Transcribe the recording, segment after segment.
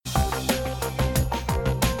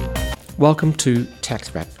Welcome to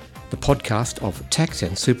Tax Wrap, the podcast of Tax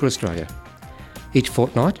and Super Australia. Each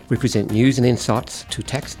fortnight, we present news and insights to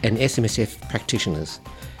tax and SMSF practitioners.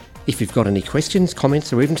 If you've got any questions,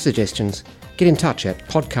 comments or even suggestions, get in touch at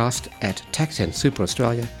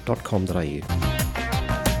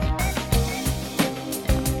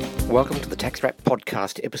podcast@taxandsuperaustralia.com.au. Welcome to the Tax Wrap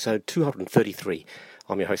podcast, episode 233.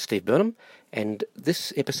 I'm your host, Steve Burnham, and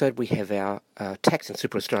this episode we have our Tax and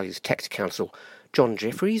Super Australia's Tax Counsel, John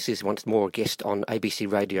Jeffries, is once more a guest on ABC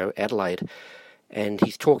Radio Adelaide, and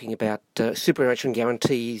he's talking about superannuation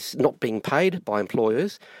guarantees not being paid by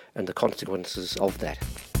employers and the consequences of that.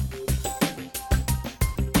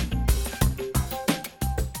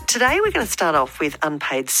 Today we're going to start off with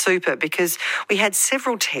unpaid super because we had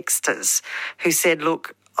several texters who said,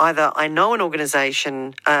 look, either I know an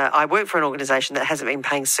organisation, I work for an organisation that hasn't been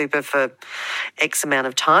paying super for X amount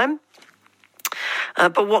of time,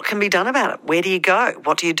 but what can be done about it? Where do you go?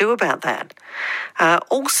 What do you do about that?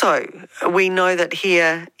 Also, we know that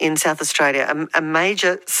here in South Australia, a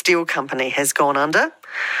major steel company has gone under,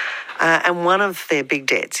 and one of their big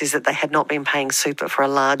debts is that they had not been paying super for a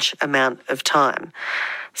large amount of time.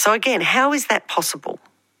 So again, how is that possible?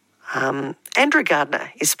 Andrew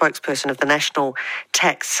Gardner is spokesperson of the National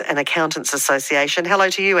Tax and Accountants Association. Hello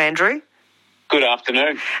to you, Andrew. Good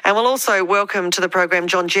afternoon. And we'll also welcome to the program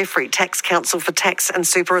John Jeffrey, Tax Counsel for Tax and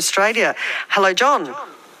Super Australia. Hello, John.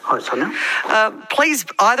 Hi, Sonia. Please,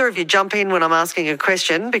 either of you jump in when I'm asking a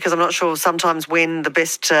question, because I'm not sure sometimes when the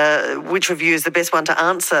best, which of you is the best one to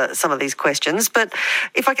answer some of these questions. But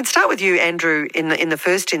if I can start with you, Andrew, in the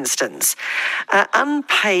first instance,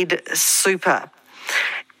 unpaid super.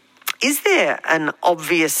 Is there an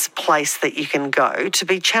obvious place that you can go to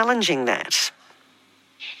be challenging that?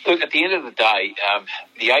 Look, at the end of the day,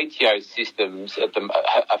 the ATO systems are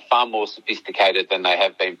far more sophisticated than they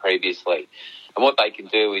have been previously. And what they can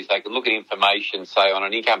do is they can look at information, say, on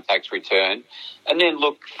an income tax return, and then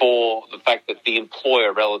look for the fact that the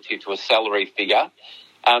employer, relative to a salary figure,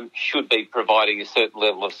 should be providing a certain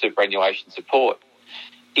level of superannuation support.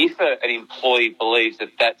 If an employee believes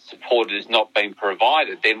that that support has not been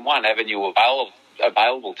provided, then one avenue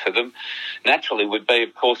available to them naturally would be,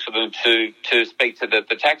 of course, for them to speak to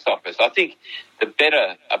the tax office. I think the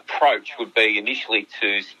better approach would be initially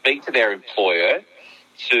to speak to their employer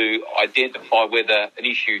to identify whether an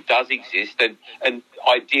issue does exist and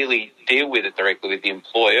ideally deal with it directly with the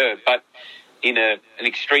employer. But in an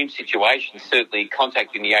extreme situation, certainly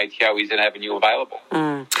contacting the ATO is an avenue available.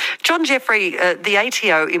 John Jeffrey, the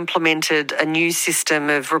ATO implemented a new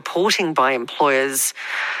system of reporting by employers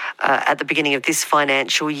at the beginning of this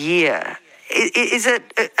financial year. Is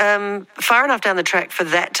it far enough down the track for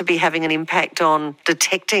that to be having an impact on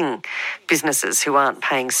detecting businesses who aren't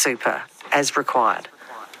paying super as required?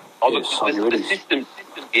 The system...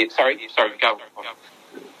 Sorry, go.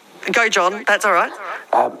 Go, John. That's all right.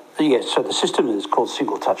 Yes, so the system is called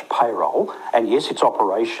Single Touch Payroll, and yes, it's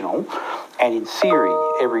operational, and in theory,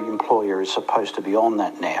 every employer is supposed to be on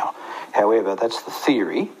that now. However, that's the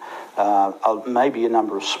theory. Maybe a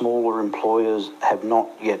number of smaller employers have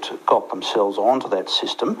not yet got themselves onto that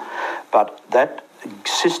system, but that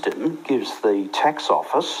system gives the tax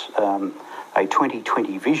office a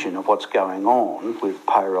 2020 vision of what's going on with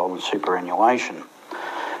payroll and superannuation.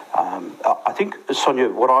 I think, Sonia,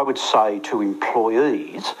 what I would say to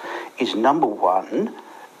employees is, number one,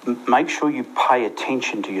 make sure you pay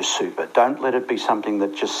attention to your super. Don't let it be something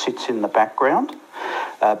that just sits in the background.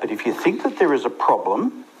 But if you think that there is a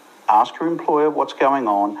problem, ask your employer what's going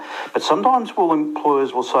on. But sometimes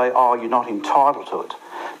employers will say, oh, you're not entitled to it.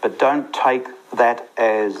 But don't take that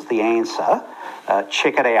as the answer.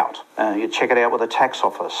 Check it out. You check it out with a tax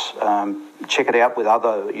office. Check it out with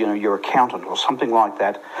your accountant or something like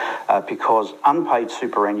that, because unpaid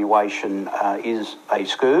superannuation is a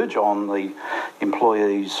scourge on the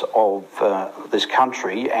employees of this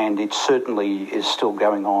country, and it certainly is still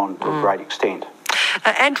going on to a great extent.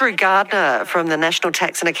 Andrew Gardner from the National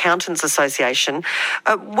Tax and Accountants Association.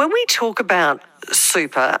 When we talk about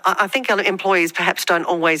super, I think employees perhaps don't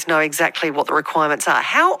always know exactly what the requirements are.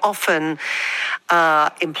 How often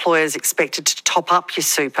are employers expected to top up your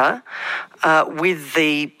super with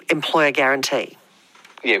the employer guarantee?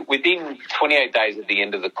 Yeah, within 28 days at the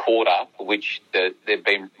end of the quarter for which they've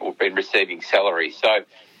been receiving salary. So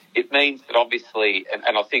it means that obviously,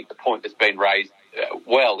 and I think the point that's been raised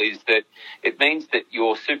is that it means that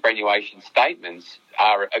your superannuation statements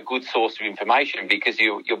are a good source of information, because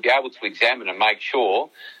you'll be able to examine and make sure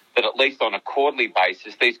that at least on a quarterly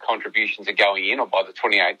basis these contributions are going in, or by the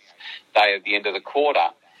 28th day at the end of the quarter,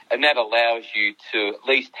 and that allows you to at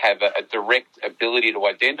least have a direct ability to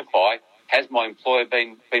identify has my employer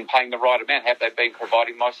been paying the right amount? Have they been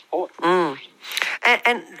providing my support?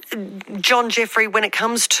 And John Jeffrey, when it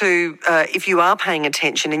comes to if you are paying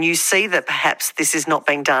attention and you see that perhaps this is not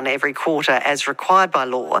being done every quarter as required by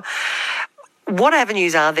law, what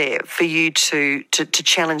avenues are there for you to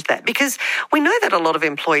challenge that? Because we know that a lot of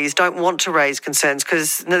employees don't want to raise concerns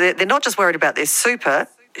because they're not just worried about their super.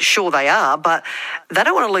 Sure they are, but they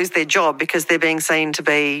don't want to lose their job because they're being seen to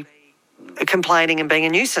be complaining and being a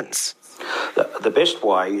nuisance. The best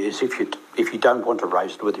way is if you don't want to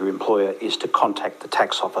raise it with your employer is to contact the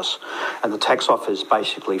tax office. And the tax office is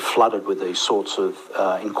basically flooded with these sorts of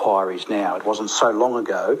inquiries now. It wasn't so long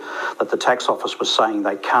ago that the tax office was saying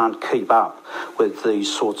they can't keep up with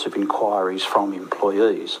these sorts of inquiries from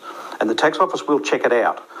employees. And the tax office will check it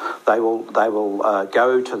out. They will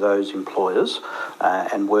go to those employers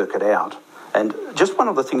and work it out. And just one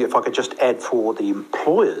other thing, if I could just add for the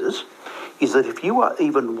employers, is that if you are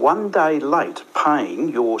even 1 day late paying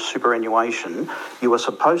your superannuation, you are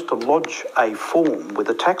supposed to lodge a form with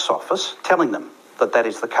the tax office telling them that that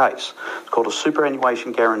is the case. It's called a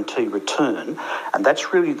superannuation guarantee return, and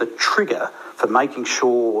that's really the trigger for making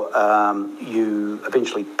sure you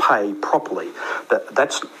eventually pay properly. But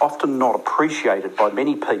that's often not appreciated by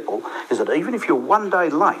many people, is that even if you're 1 day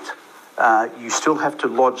late, you still have to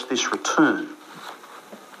lodge this return.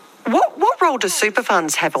 What role do super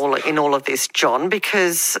funds have in all of this, John?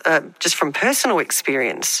 Because just from personal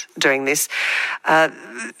experience doing this,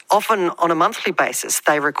 often on a monthly basis,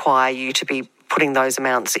 they require you to be putting those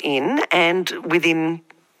amounts in and within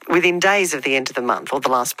days of the end of the month or the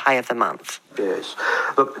last pay of the month. Yes.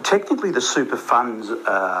 Look, technically the super funds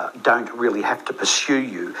don't really have to pursue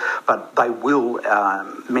you, but they will,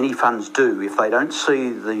 many funds do. If they don't see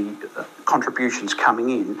the contributions coming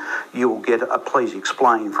in, you'll get a please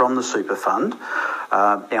explain from the super fund.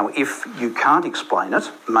 Now, if you can't explain it,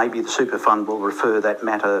 maybe the super fund will refer that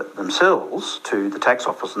matter themselves to the tax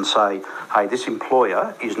office and say, hey, this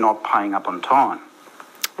employer is not paying up on time.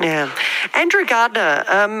 Yeah. Andrew Gardner,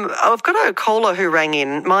 I've got a caller who rang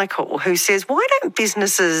in, Michael, who says, why don't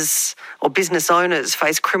businesses or business owners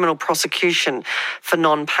face criminal prosecution for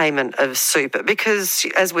non-payment of super? Because,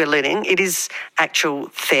 as we're learning, it is actual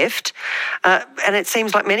theft, and it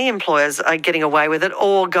seems like many employers are getting away with it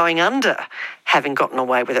or going under having gotten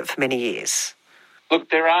away with it for many years. Look,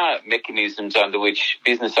 there are mechanisms under which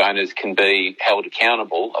business owners can be held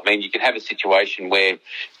accountable. I mean, you can have a situation where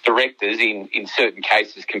directors in certain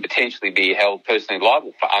cases can potentially be held personally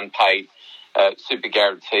liable for unpaid super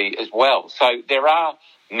guarantee as well. So there are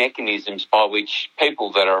mechanisms by which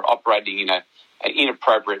people that are operating in an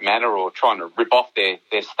inappropriate manner or trying to rip off their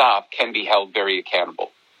staff can be held very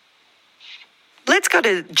accountable. Let's go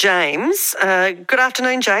to James. Good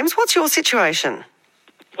afternoon, James. What's your situation?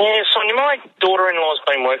 Yeah, Sonia, my daughter-in-law's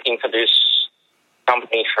been working for this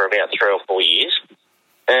company for about 3 or 4 years.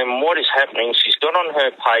 And what is happening, she's got on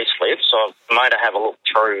her pay slips, I've made her have a look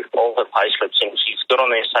through all her pay slips, and she's got on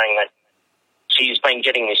there saying that she's been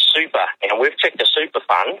getting this super. Now, we've checked the super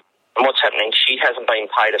fund, and what's happening, she hasn't been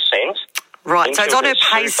paid a cent. Right, so it's on her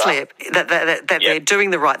pay slip that they're doing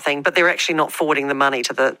the right thing, but they're actually not forwarding the money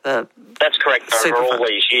to the That's correct, over all fund.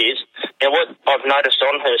 These years. Now, what I've noticed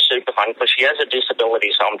on her super fund, because she has a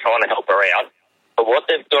disability, so I'm trying to help her out, but what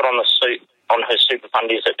they've got on her super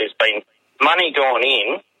fund is that there's been money gone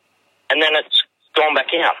in, and then it's gone back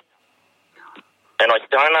out. And I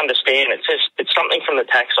don't understand. It's something from the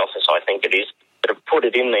tax office, I think it is, that have put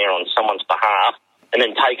it in there on someone's behalf and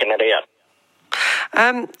then taken it out.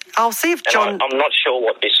 I'll see if John... I'm not sure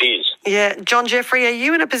what this is. Yeah, John Jeffrey, are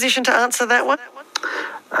you in a position to answer that one?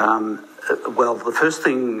 Well, the first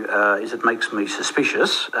thing is it makes me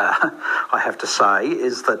suspicious, I have to say,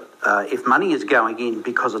 is that if money is going in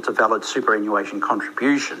because it's a valid superannuation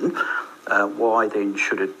contribution, why then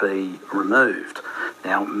should it be removed?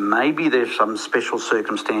 Now, maybe there's some special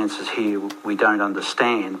circumstances here we don't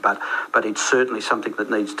understand, but it's certainly something that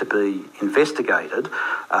needs to be investigated.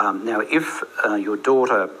 Now, if your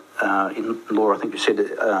daughter-in-law, I think you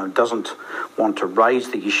said, doesn't want to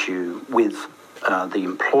raise the issue with the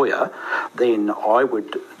employer, then I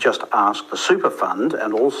would just ask the super fund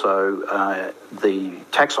and also the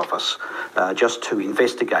tax office just to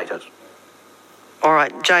investigate it. All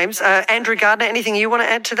right, James. Andrew Gardner, anything you want to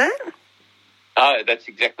add to that? No, that's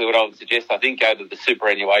exactly what I would suggest. I think go to the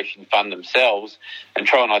superannuation fund themselves and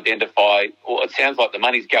try and identify, well, it sounds like the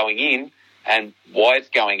money's going in and why it's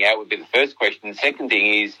going out would be the first question. The second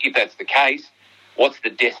thing is, if that's the case, what's the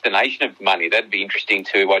destination of the money? That'd be interesting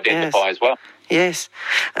to identify as well. Yes.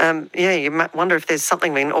 You might wonder if there's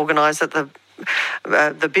something being organised that the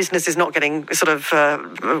the business is not getting sort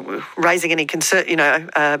of raising any concern,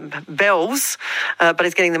 bells, but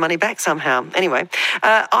is getting the money back somehow. Anyway,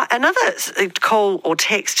 another call or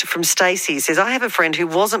text from Stacey says, I have a friend who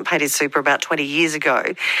wasn't paid his super about 20 years ago.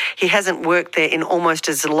 He hasn't worked there in almost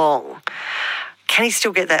as long. Can he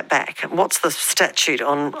still get that back? What's the statute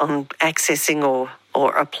on accessing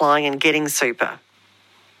or applying and getting super?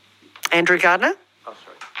 Andrew Gardner?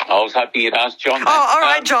 I was hoping you'd ask John. Oh, all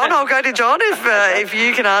right, John. I'll go to John if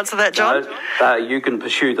you can answer that, John. No, you can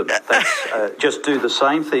pursue them. That's, just do the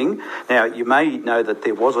same thing. Now, you may know that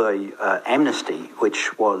there was a amnesty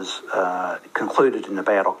which was concluded in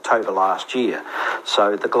about October last year.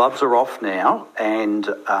 So the gloves are off now, and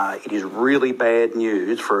it is really bad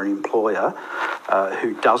news for an employer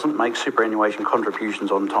who doesn't make superannuation contributions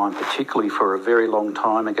on time, particularly for a very long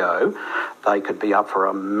time ago. They could be up for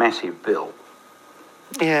a massive bill.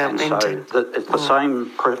 Yeah, and so it's the same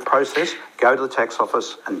process. Go to the tax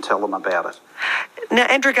office and tell them about it. Now,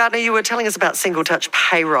 Andrew Gardner, you were telling us about single touch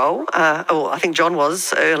payroll, or I think John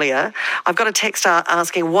was earlier. I've got a text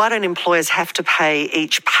asking, why don't employers have to pay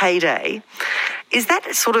each payday? Is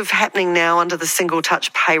that sort of happening now under the single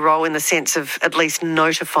touch payroll in the sense of at least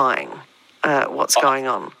notifying what's going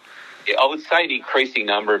on? I would say an increasing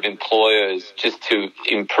number of employers, just to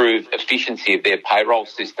improve efficiency of their payroll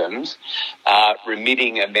systems, are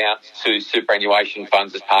remitting amounts to superannuation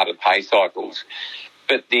funds as part of pay cycles.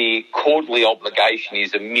 But the quarterly obligation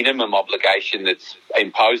is a minimum obligation that's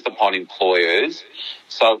imposed upon employers.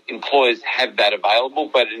 So employers have that available,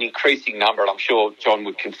 but an increasing number, and I'm sure John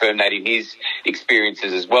would confirm that in his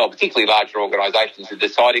experiences as well, particularly larger organisations, are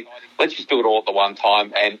deciding, let's just do it all at the one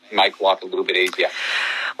time and make life a little bit easier.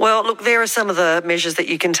 Well, look, there are some of the measures that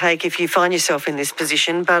you can take if you find yourself in this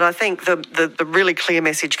position, but I think the really clear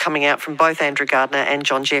message coming out from both Andrew Gardner and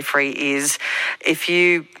John Jeffrey is if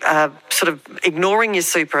you are sort of ignoring your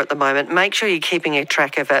super at the moment, make sure you're keeping a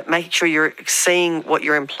track of it, make sure you're seeing what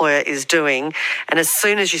your employer is doing, and as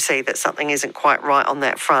soon as you see that something isn't quite right on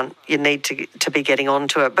that front, you need to be getting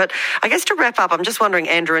onto it. But I guess to wrap up, I'm just wondering,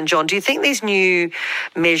 Andrew and John, do you think these new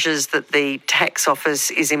measures that the tax office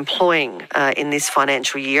is employing in this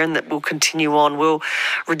financial year and that will continue on will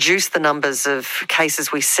reduce the numbers of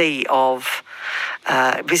cases we see of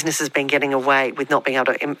businesses being getting away with not being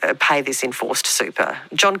able to pay this enforced super?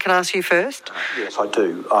 John, can I ask you first? Yes, I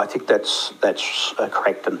do. I think that's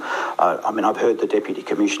correct. And I've heard the Deputy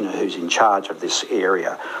Commissioner who's in charge of this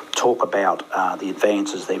area talk about the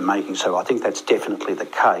advances they're making. So I think that's definitely the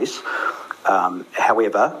case.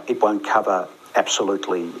 However, it won't cover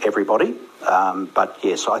absolutely everybody. But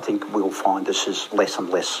yes, I think we'll find this is less and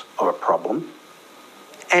less of a problem.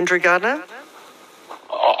 Andrew Gardner?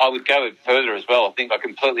 I would go further as well. I think I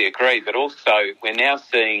completely agree. But also, we're now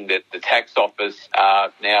seeing that the tax office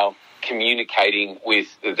are now communicating with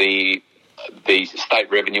the state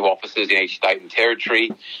revenue officers in each state and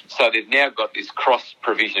territory. So they've now got this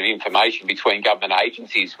cross-provision of information between government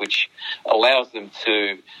agencies, which allows them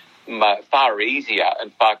to far easier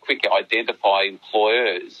and far quicker identify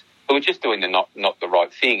employers who are just doing not the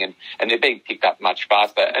right thing, and they're being picked up much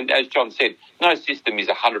faster. And as John said, no system is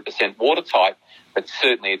 100% watertight, but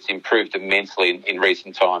certainly it's improved immensely in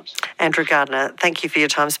recent times. Andrew Gardner, thank you for your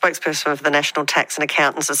time, spokesperson for the National Tax and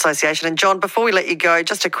Accountants Association. And John, before we let you go,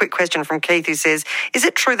 just a quick question from Keith, who says, is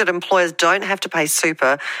it true that employers don't have to pay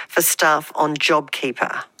super for staff on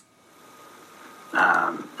JobKeeper?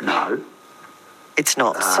 No. It's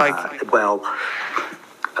not.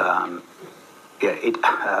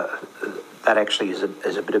 That actually is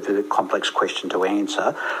a bit of a complex question to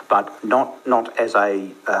answer, but not as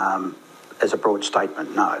a broad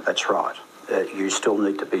statement. No, that's right. You still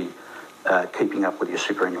need to be keeping up with your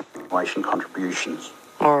superannuation contributions.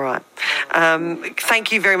 All right.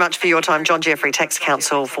 Thank you very much for your time, John Jeffrey, Tax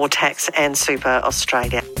Counsel for Tax and Super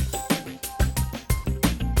Australia.